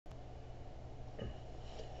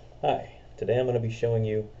Hi, today I'm going to be showing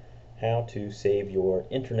you how to save your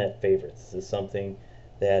internet favorites. This is something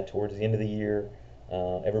that towards the end of the year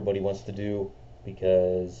everybody wants to do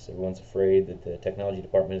because everyone's afraid that the technology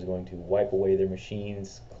department is going to wipe away their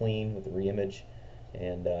machines clean with a reimage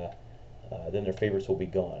and then their favorites will be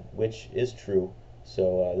gone, which is true.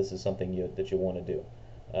 So this is something that you want to do.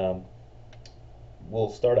 Um,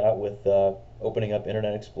 we'll start out with opening up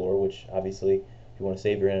Internet Explorer, which obviously if you want to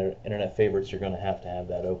save your internet favorites, you're going to have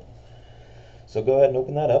that open. So go ahead and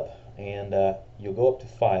open that up, and you'll go up to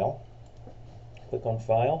File, click on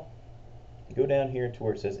File, go down here to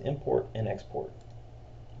where it says Import and Export,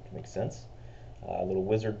 which makes sense. A little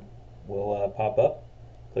wizard will pop up.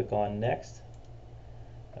 Click on Next.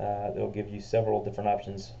 They'll give you several different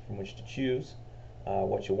options from which to choose.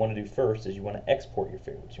 What you'll want to do first is you want to export your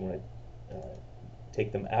favorites. You want to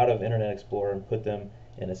take them out of Internet Explorer and put them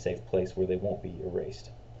in a safe place where they won't be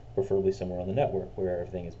erased, preferably somewhere on the network where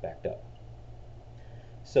everything is backed up.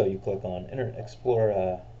 So you click on Internet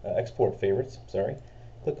Explorer, Export Favorites, sorry.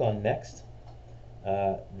 Click on Next.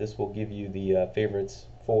 This will give you the favorites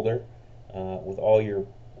folder with all your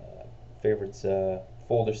favorites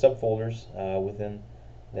subfolders within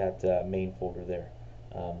that main folder there.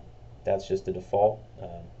 That's just the default.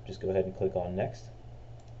 Just go ahead and click on Next.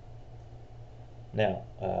 Now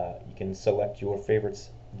you can select your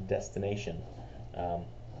favorites destination.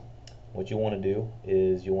 What you want to do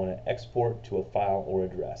is you want to export to a file or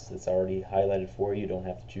address. It's already highlighted for you. You don't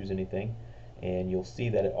have to choose anything. And you'll see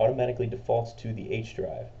that it automatically defaults to the H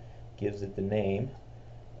drive. Gives it the name,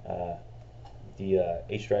 the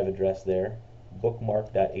H drive address there,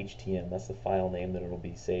 bookmark.htm. That's the file name that it'll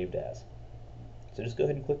be saved as. So just go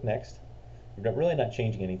ahead and click Next. You're really not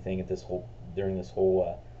changing anything at during this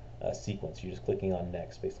whole sequence. You're just clicking on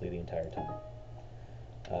Next basically the entire time.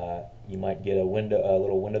 You might get a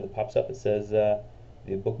little window that pops up that says the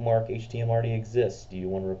bookmark HTML already exists. Do you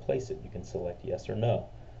want to replace it? You can select yes or no.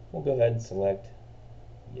 We'll go ahead and select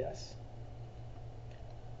yes.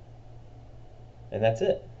 And that's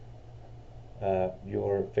it.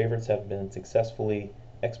 Your favorites have been successfully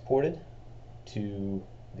exported to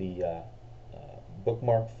the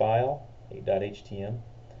bookmark file, .htm,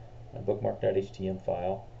 bookmark.htm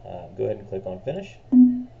file. Go ahead and click on Finish,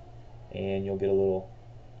 and you'll get a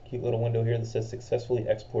cute little window here that says successfully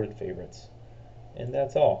exported favorites. And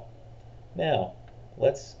that's all. Now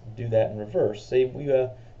let's do that in reverse. Say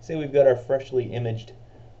we've got our freshly imaged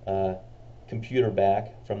computer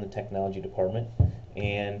back from the technology department,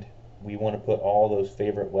 and we want to put all those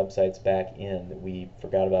favorite websites back in that we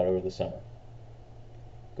forgot about over the summer.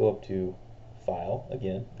 Go up to File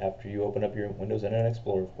again after you open up your Windows Internet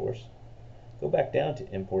Explorer, of course. Go back down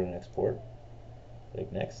to Import and Export.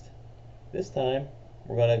 Click Next. This time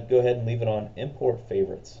we're going to go ahead and leave it on Import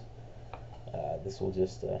Favorites. This will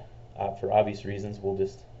just, for obvious reasons, we'll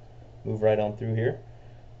just move right on through here.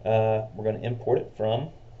 We're going to import it from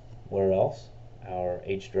where else? Our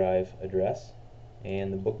H drive address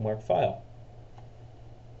and the bookmark file.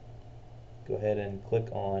 Go ahead and click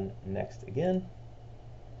on Next again.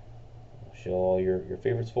 It'll show all your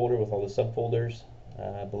favorites folder with all the subfolders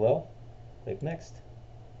below. Click Next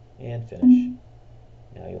and Finish.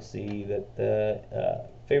 Now you'll see that the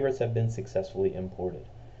favorites have been successfully imported.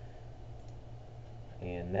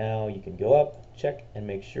 And now you can go up, check, and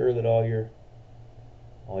make sure that all your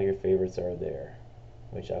favorites are there.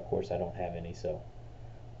 Which of course I don't have any, so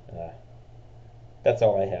that's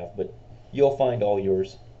all I have. But you'll find all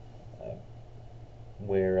yours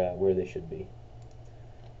where they should be.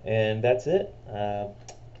 And that's it.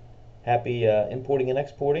 Happy importing and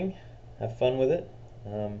exporting. Have fun with it.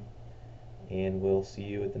 And we'll see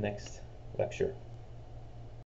you at the next lecture.